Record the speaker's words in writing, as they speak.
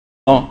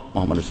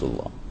Muhammad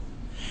Rasulullah.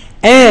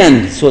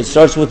 And so it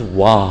starts with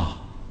wa.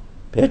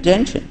 Pay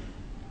attention.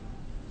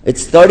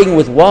 It's starting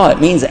with wa.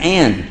 It means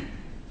and.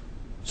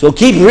 So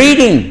keep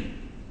reading.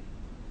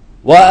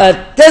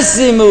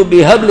 وَأَتَّسِمُوا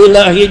بِحَبْلِ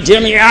اللَّهِ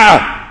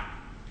جَمِيعًا.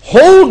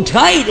 Hold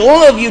tight,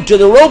 all of you, to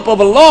the rope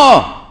of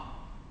Allah.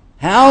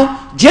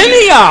 How?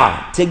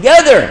 Jami'a.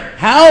 Together.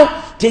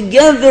 How?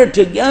 Together,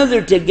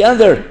 together,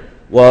 together.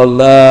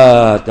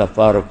 وَلَا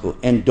تَفَارَقُوا.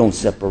 And don't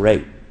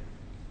separate.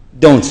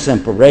 Don't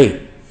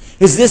separate.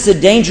 Is this a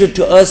danger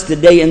to us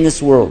today in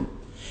this world?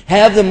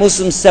 Have the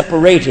Muslims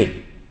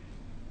separated?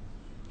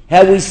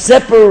 Have we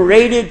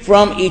separated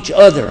from each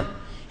other?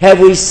 Have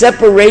we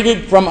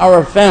separated from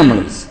our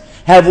families?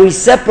 Have we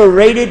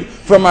separated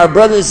from our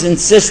brothers and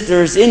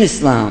sisters in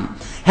Islam?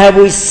 Have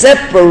we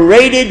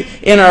separated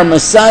in our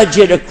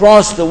masajid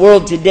across the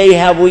world today?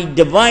 Have we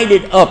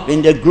divided up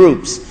into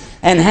groups?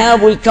 And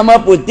have we come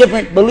up with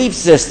different belief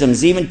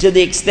systems, even to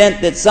the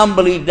extent that some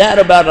believe that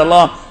about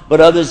Allah,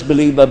 but others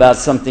believe about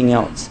something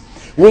else?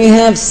 We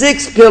have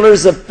 6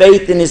 pillars of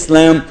faith in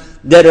Islam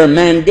that are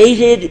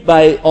mandated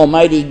by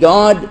Almighty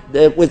God,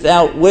 that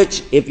without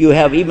which, if you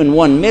have even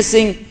one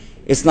missing,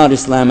 it's not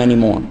Islam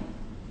anymore.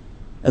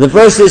 And the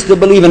first is to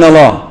believe in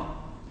Allah.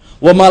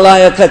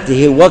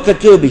 وَمَلَائِكَتِهِ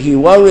وَكُتُبِهِ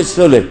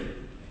وَرُسُلِهِ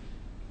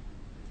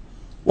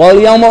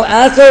وَالْيَوْمِ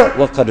الْآخِرِ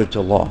وَقَدَرِ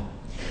اللَّهِ.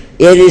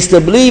 It is to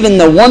believe in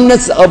the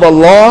oneness of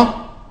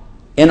Allah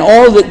and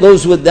all that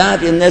goes with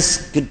that, and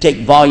this could take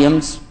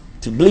volumes.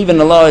 To believe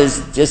in Allah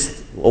is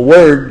just a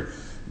word,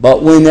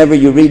 but whenever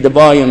you read the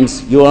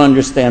volumes, you'll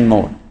understand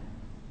more.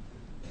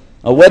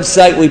 A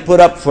website we put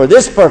up for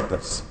this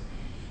purpose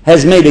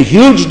has made a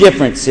huge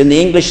difference in the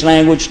English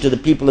language to the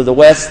people of the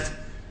West,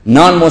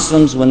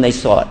 non-Muslims, when they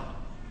saw it.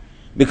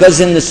 Because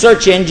in the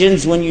search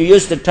engines, when you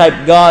used to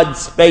type God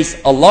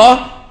space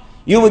Allah,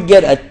 you would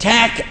get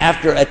attack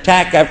after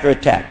attack after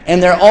attack.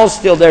 And they're all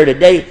still there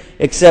today,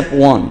 except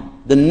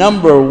one. The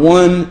number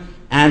 1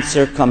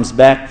 answer comes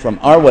back from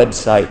our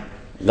website,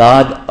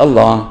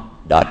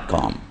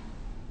 godallah.com.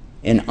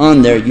 And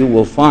on there you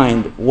will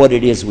find what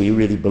it is we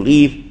really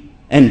believe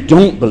and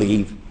don't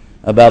believe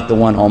about the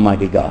one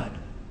Almighty God.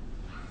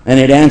 And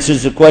it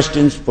answers the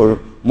questions for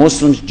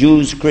Muslims,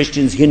 Jews,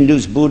 Christians,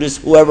 Hindus,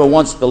 Buddhists, whoever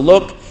wants to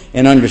look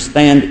and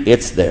understand,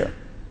 it's there.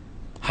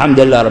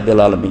 Alhamdulillah Rabbil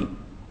Alameen.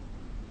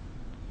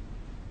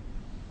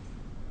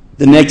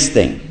 The next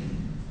thing,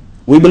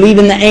 we believe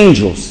in the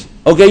angels.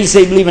 Okay, you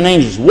say you believe in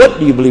angels. What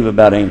do you believe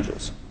about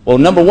angels? Well,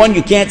 number 1,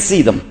 you can't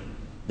see them.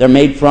 They're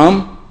made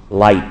from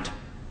light.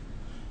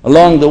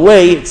 Along the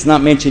way, it's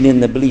not mentioned in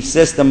the belief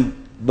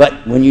system,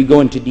 but when you go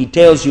into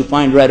details, you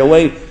find right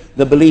away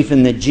the belief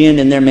in the jinn,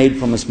 and they're made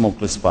from a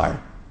smokeless fire.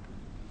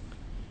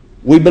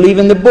 We believe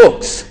in the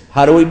books.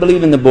 How do we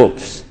believe in the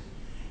books?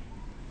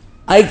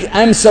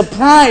 I'm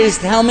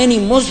surprised how many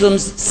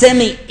Muslims send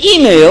me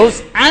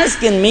emails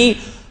asking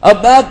me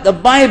about the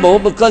Bible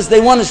because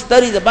they want to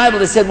study the Bible.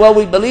 They said, well,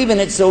 we believe in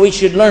it, so we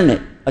should learn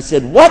it. I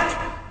said, what?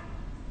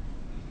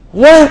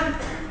 What?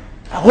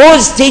 Who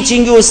is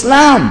teaching you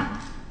Islam?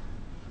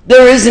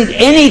 There isn't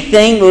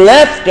anything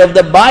left of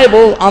the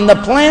Bible on the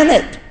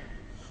planet.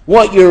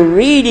 What you're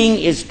reading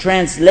is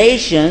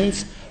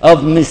translations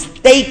of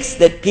mistakes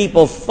that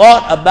people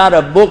thought about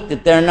a book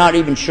that they're not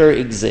even sure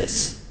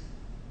exists.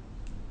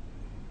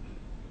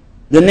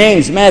 The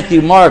names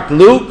Matthew, Mark,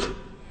 Luke,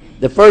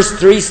 the first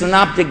 3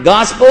 synoptic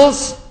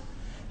gospels,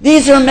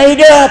 these are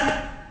made up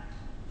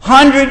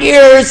 100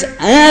 years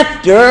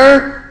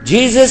after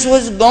Jesus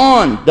was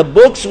gone. The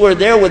books were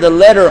there with a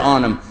letter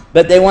on them,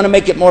 but they want to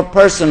make it more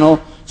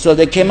personal, so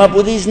they came up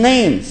with these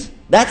names.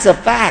 That's a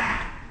fact.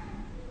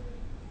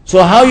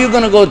 So how are you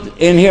going to go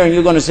in here and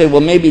you're going to say,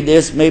 well, maybe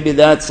this, maybe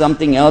that,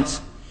 something else,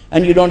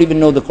 and you don't even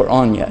know the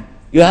Quran yet.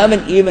 You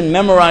haven't even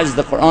memorized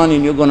the Quran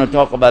and you're going to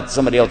talk about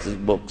somebody else's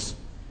books.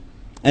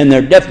 And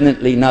they're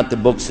definitely not the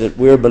books that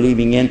we're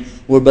believing in.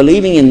 We're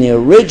believing in the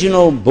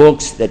original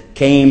books that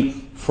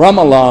came from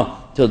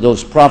Allah to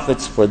those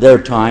prophets for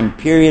their time.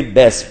 Period.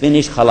 Best.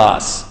 Finish.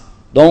 Khalas.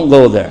 Don't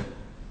go there.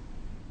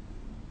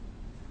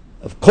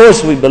 Of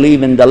course we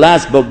believe in the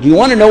last book. Do you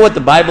want to know what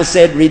the Bible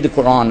said? Read the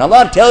Quran.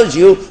 Allah tells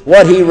you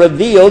what He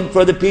revealed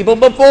for the people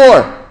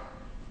before.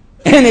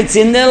 And it's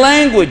in their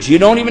language. You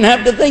don't even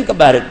have to think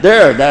about it.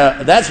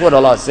 That's what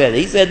Allah said.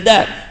 He said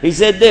that. He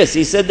said this.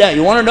 He said that.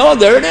 You want to know?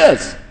 There it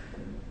is.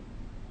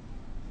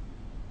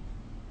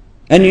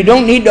 And you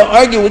don't need to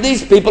argue with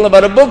these people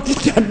about a book that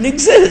doesn't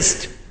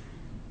exist.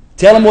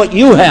 Tell them what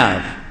you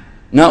have,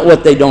 not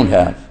what they don't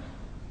have.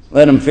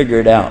 Let them figure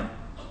it out.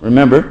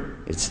 Remember,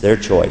 it's their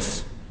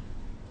choice.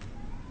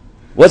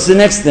 What's the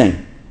next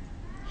thing?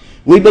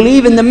 We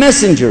believe in the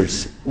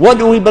messengers. What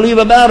do we believe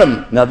about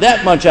them? Now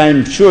that much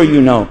I'm sure you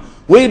know.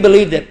 We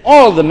believe that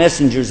all the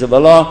messengers of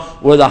Allah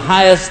were the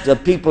highest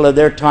of people of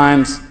their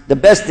times, the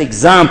best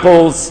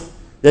examples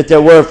that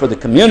there were for the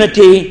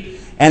community,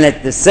 and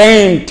at the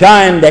same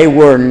time they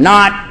were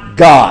not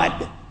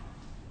God.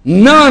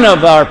 None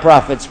of our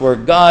prophets were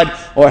God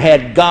or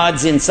had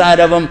gods inside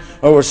of them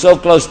or were so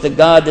close to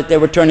God that they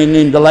were turning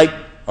into light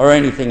or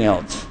anything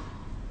else.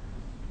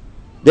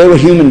 They were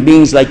human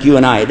beings like you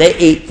and I. They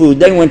ate food.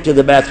 They went to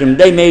the bathroom.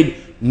 They made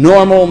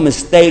normal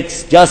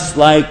mistakes just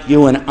like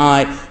you and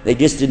I. They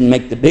just didn't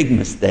make the big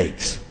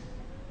mistakes.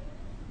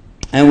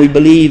 And we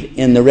believe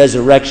in the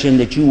resurrection,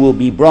 that you will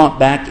be brought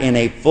back in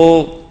a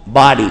full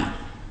body.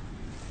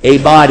 A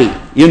body.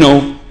 You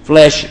know,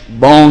 flesh,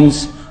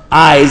 bones,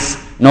 eyes,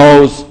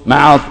 nose,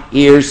 mouth,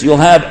 ears. You'll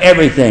have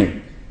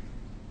everything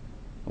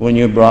when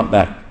you're brought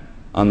back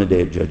on the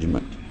day of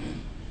judgment.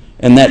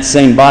 And that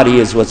same body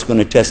is what's going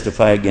to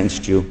testify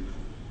against you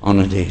on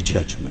the day of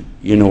judgment.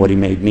 You know what he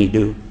made me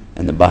do,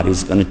 and the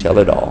body's going to tell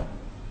it all.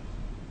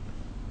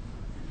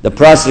 The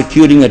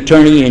prosecuting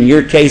attorney in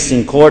your case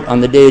in court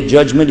on the day of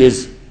judgment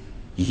is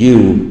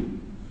you,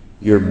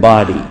 your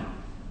body.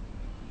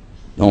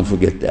 Don't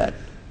forget that.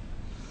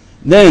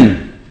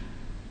 Then,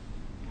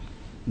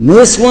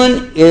 this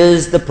one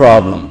is the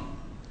problem.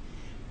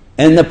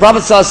 And the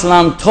Prophet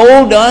ﷺ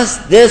told us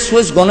this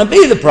was going to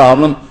be the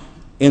problem.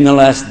 In the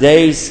last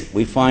days,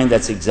 we find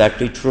that's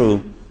exactly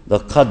true. The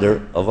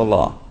qadr of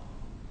Allah.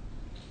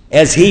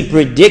 As he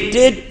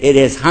predicted, it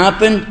has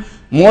happened.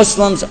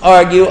 Muslims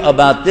argue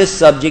about this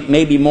subject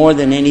maybe more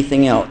than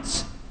anything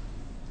else.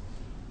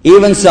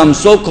 Even some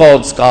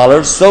so-called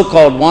scholars,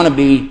 so-called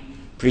wannabe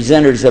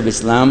presenters of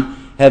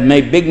Islam, have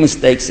made big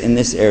mistakes in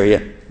this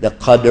area, the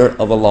qadr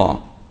of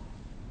Allah.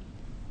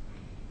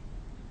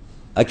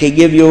 I can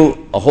give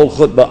you a whole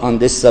khutbah on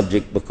this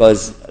subject,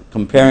 because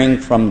comparing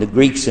from the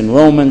Greeks and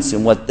Romans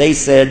and what they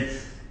said,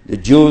 the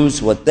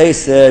Jews, what they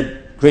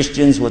said,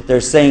 Christians, what they're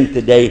saying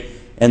today,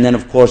 and then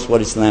of course what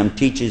Islam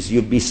teaches,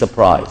 you'd be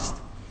surprised.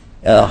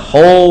 A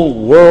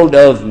whole world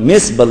of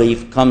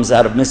misbelief comes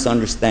out of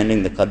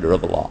misunderstanding the qadr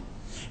of Allah.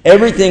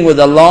 Everything with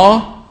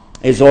Allah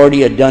is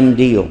already a done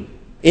deal.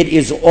 It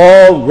is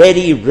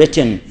already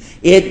written.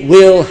 It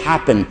will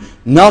happen.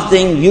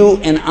 Nothing you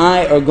and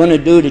I are going to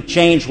do to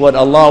change what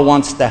Allah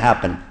wants to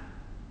happen.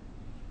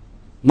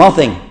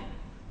 Nothing.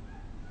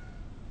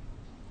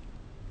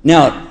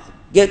 Now,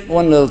 get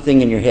one little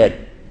thing in your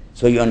head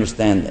so you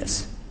understand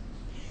this.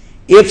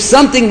 If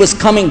something was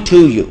coming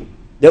to you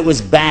that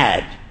was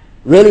bad,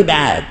 really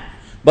bad,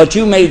 but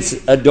you made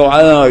a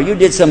dua or you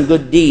did some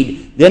good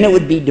deed, then it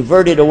would be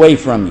diverted away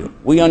from you.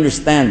 We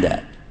understand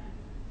that.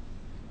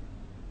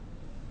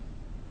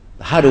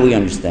 How do we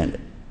understand it?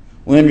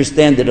 We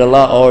understand that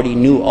Allah already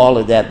knew all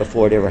of that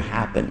before it ever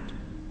happened.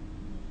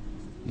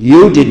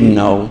 You didn't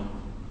know.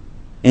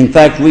 In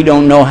fact, we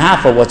don't know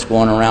half of what's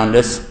going around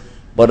us,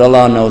 but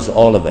Allah knows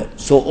all of it.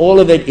 So all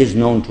of it is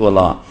known to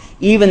Allah.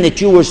 Even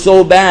that you were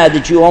so bad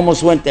that you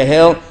almost went to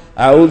hell,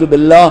 a'udhu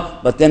billah,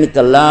 but then at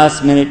the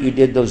last minute you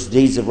did those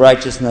deeds of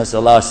righteousness,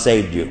 Allah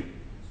saved you.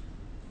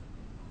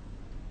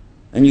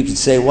 And you can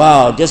say,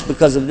 wow, just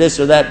because of this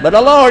or that, but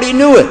Allah already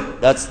knew it.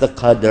 That's the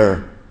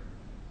qadr.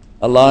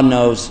 Allah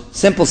knows.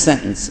 Simple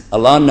sentence.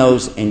 Allah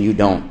knows and you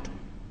don't.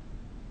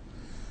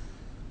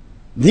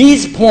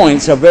 These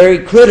points are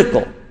very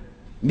critical,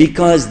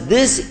 because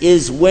this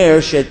is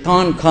where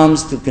shaitan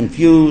comes to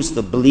confuse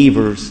the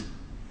believers.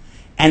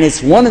 And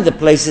it's one of the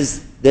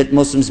places that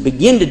Muslims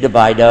begin to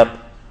divide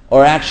up,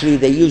 or actually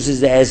they use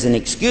it as an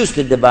excuse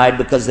to divide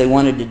because they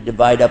wanted to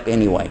divide up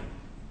anyway.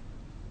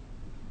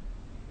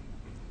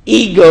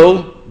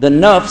 Ego, the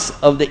nafs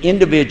of the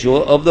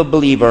individual, of the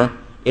believer,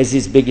 is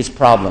his biggest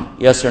problem.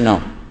 Yes or no?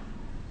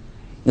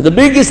 Now, the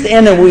biggest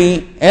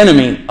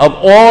enemy of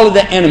all of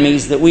the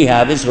enemies that we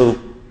have is who?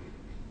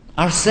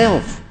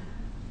 Ourself.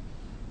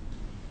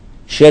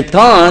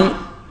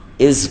 Shaitan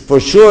is for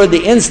sure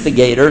the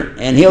instigator,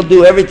 and he'll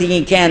do everything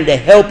he can to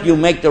help you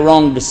make the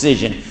wrong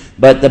decision.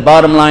 But the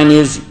bottom line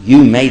is,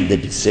 you made the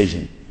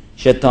decision.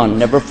 Shaitan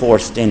never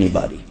forced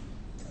anybody.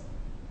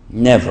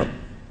 Never.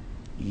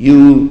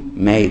 You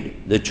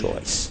made the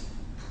choice.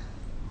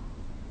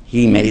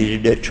 He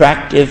made it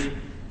attractive.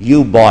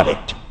 You bought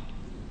it.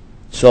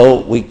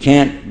 So we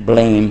can't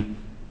blame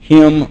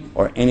him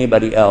or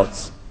anybody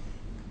else,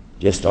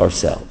 just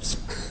ourselves.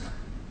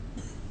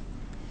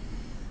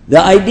 The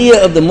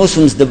idea of the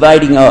Muslims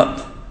dividing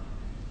up,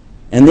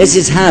 and this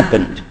has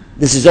happened.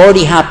 This has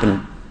already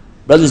happened.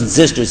 Brothers and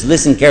sisters,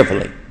 listen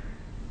carefully.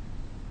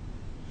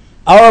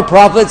 Our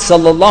Prophet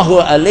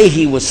sallallahu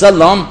alaihi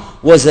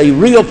wasallam was a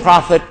real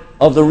prophet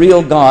of the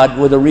real God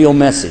with a real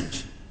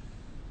message.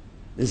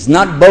 It's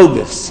not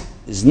bogus.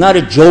 It's not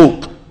a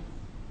joke.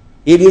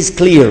 It is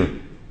clear.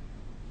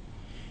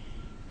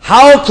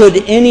 How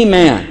could any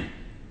man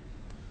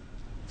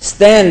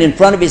stand in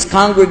front of his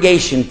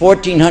congregation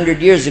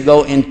 1400 years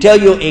ago and tell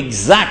you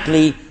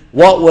exactly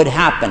what would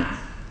happen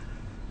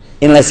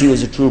unless he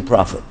was a true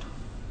prophet?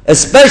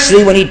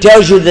 Especially when he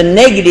tells you the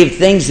negative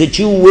things that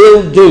you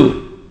will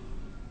do.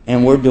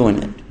 And we're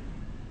doing it.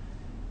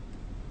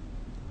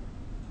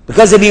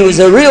 Because if he was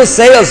a real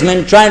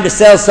salesman trying to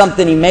sell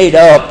something he made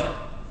up,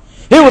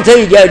 he will tell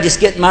you, yeah, just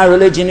get my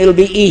religion, it'll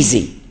be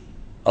easy.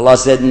 Allah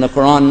said in the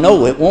Quran,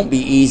 no, it won't be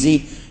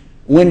easy.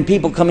 When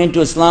people come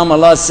into Islam,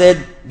 Allah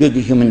said, do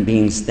the human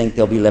beings think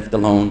they'll be left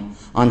alone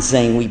on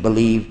saying we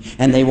believe,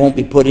 and they won't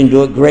be put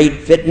into a great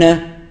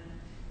fitna,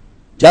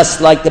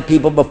 just like the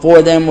people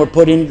before them were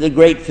put into the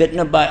great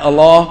fitna by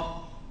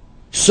Allah?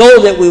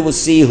 so that we will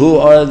see who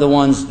are the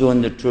ones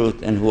doing the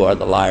truth and who are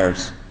the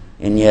liars.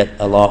 And yet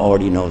Allah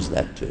already knows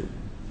that too.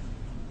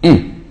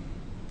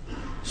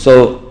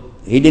 So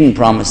He didn't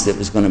promise that it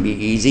was going to be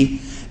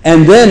easy.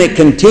 And then it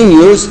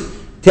continues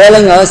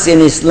telling us in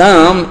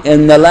Islam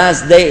in the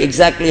last day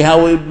exactly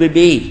how it would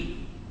be.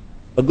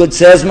 A good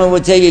salesman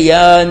would tell you,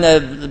 yeah, and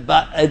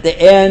at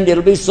the end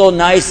it'll be so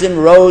nice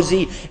and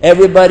rosy.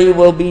 Everybody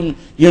will be,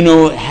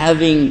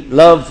 having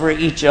love for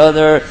each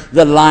other.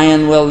 The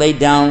lion will lay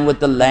down with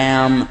the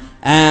lamb,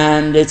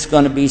 and it's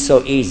going to be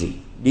so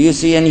easy. Do you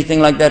see anything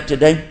like that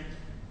today?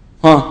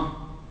 Huh?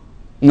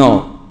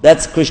 No.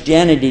 That's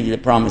Christianity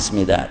that promised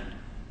me that.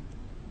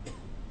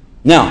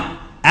 Now,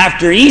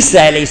 after Isa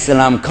alayhi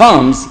salam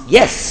comes,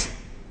 yes,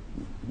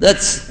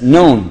 that's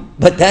known,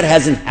 but that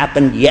hasn't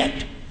happened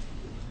yet.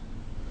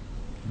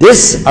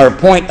 This, our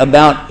point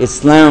about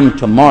Islam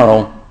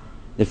tomorrow,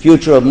 the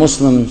future of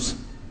Muslims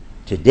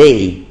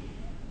today,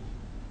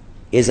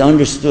 is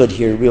understood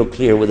here real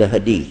clear with a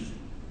hadith.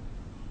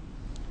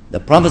 The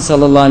Prophet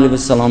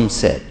ﷺ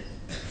said,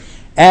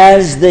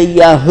 as the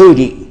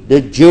Yahudi, the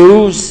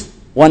Jews,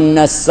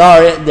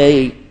 Nasara,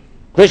 the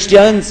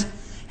Christians,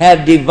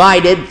 have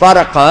divided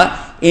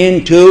Faraqa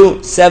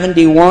into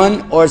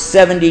 71 or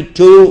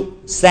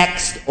 72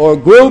 sects or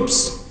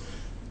groups,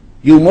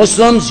 you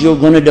Muslims, you're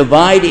going to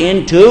divide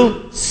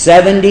into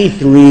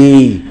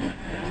 73.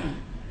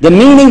 The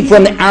meaning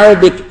from the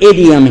Arabic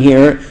idiom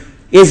here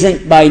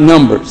isn't by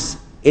numbers.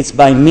 It's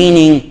by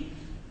meaning,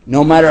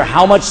 no matter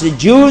how much the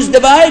Jews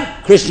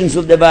divide, Christians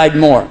will divide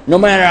more. No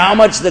matter how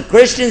much the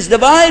Christians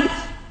divide,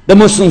 the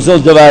Muslims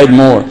will divide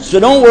more. So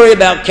don't worry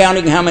about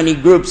counting how many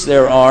groups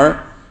there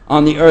are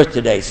on the earth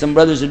today. Some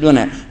brothers are doing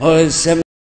that. Oh, it's 70.